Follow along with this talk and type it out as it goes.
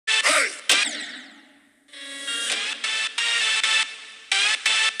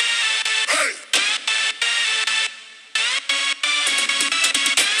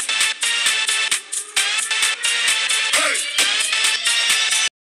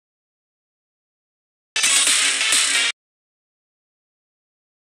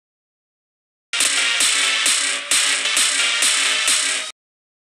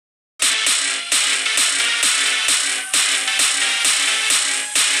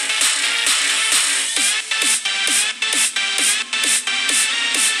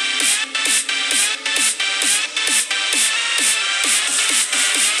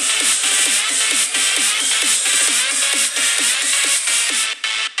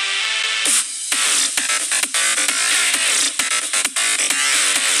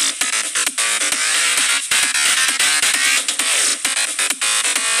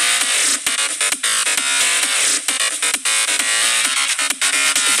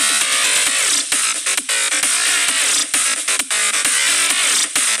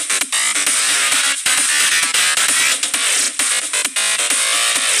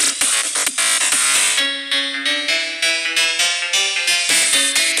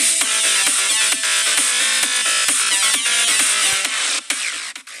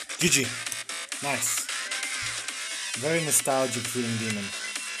GG. Nice. Very nostalgic feeling demon.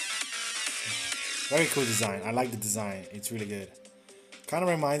 Very cool design. I like the design. It's really good. Kind of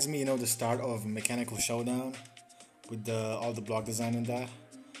reminds me, the start of Mechanical Showdown with all the block design and that.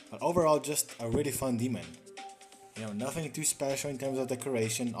 But overall, just a really fun demon. Nothing too special in terms of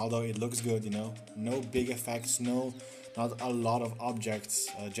decoration, although it looks good, No big effects, not a lot of objects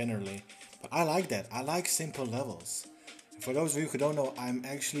generally. But I like that. I like simple levels. For those of you who don't know, I'm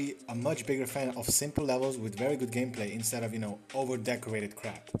actually a much bigger fan of simple levels with very good gameplay instead of, over-decorated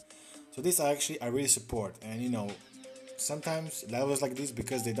crap. So this I really support. And, sometimes levels like this,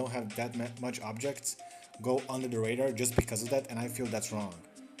 because they don't have that much objects, go under the radar just because of that, and I feel that's wrong.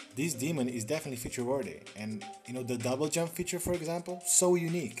 This demon is definitely feature worthy, and the double jump feature, for example, so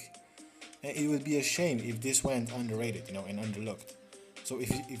unique. And it would be a shame if this went underrated, and underlooked. So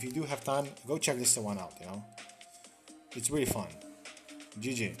if you do have time, go check this one out, It's really fun.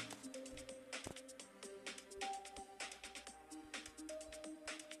 GG.